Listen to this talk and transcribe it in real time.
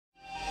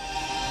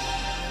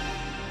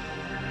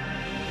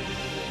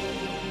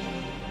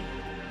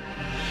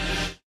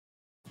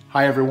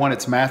Hi everyone,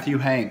 it's Matthew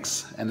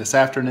Hanks, and this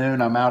afternoon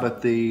I'm out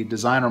at the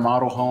designer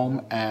model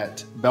home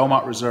at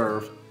Belmont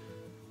Reserve,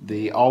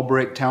 the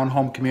all-brick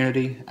townhome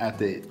community at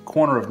the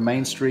corner of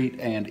Main Street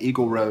and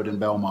Eagle Road in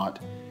Belmont.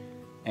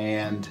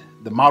 And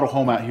the model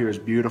home out here is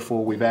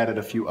beautiful. We've added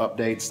a few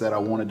updates that I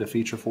wanted to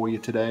feature for you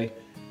today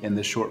in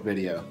this short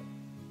video.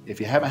 If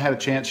you haven't had a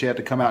chance yet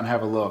to come out and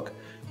have a look,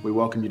 we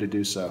welcome you to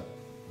do so.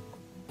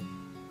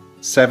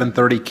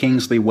 730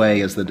 Kingsley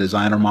Way is the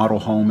designer model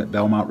home at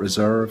Belmont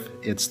Reserve.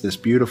 It's this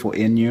beautiful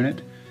inn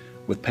unit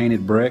with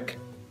painted brick,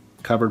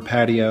 covered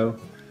patio.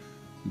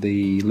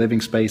 The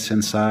living space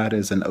inside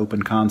is an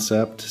open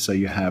concept, so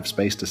you have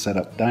space to set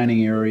up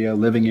dining area,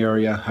 living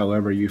area,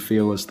 however you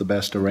feel is the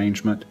best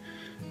arrangement.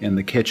 In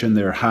the kitchen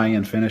there are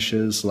high-end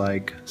finishes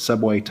like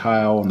subway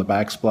tile on the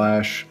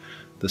backsplash,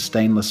 the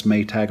stainless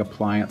Maytag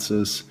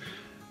appliances.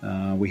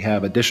 We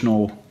have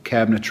additional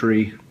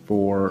cabinetry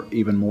for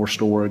even more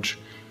storage.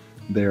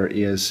 There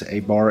is a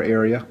bar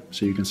area,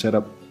 so you can set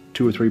up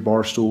 2 or 3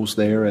 bar stools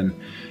there and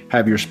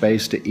have your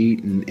space to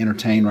eat and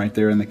entertain right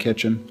there in the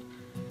kitchen.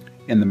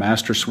 In the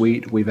master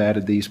suite, we've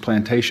added these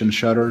plantation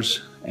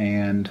shutters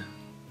and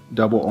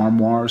double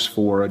armoires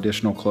for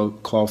additional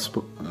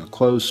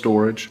clothes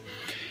storage.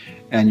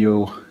 And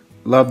you'll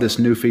love this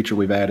new feature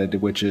we've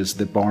added, which is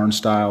the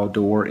barn-style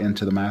door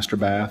into the master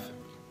bath.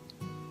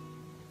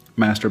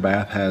 Master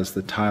bath has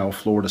the tile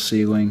floor to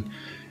ceiling,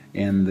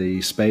 and the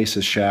space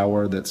is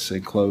shower that's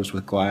enclosed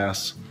with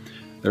glass.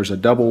 There's a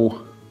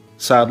double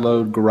side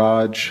load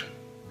garage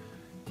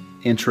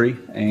entry,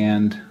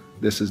 and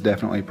this is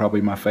definitely probably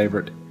my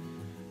favorite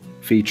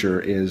feature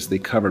is the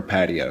covered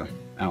patio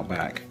out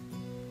back.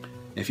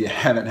 If you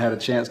haven't had a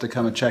chance to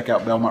come and check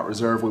out Belmont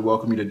Reserve, we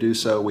welcome you to do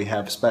so. We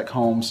have spec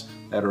homes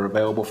that are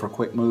available for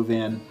quick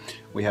move-in.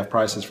 We have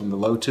prices from the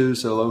low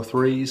 2s to the low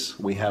 3s.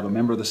 We have a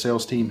member of the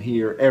sales team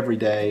here every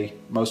day,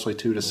 mostly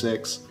 2 to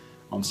 6.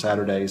 On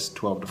Saturdays,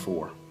 12 to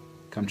 4.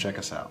 Come check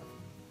us out.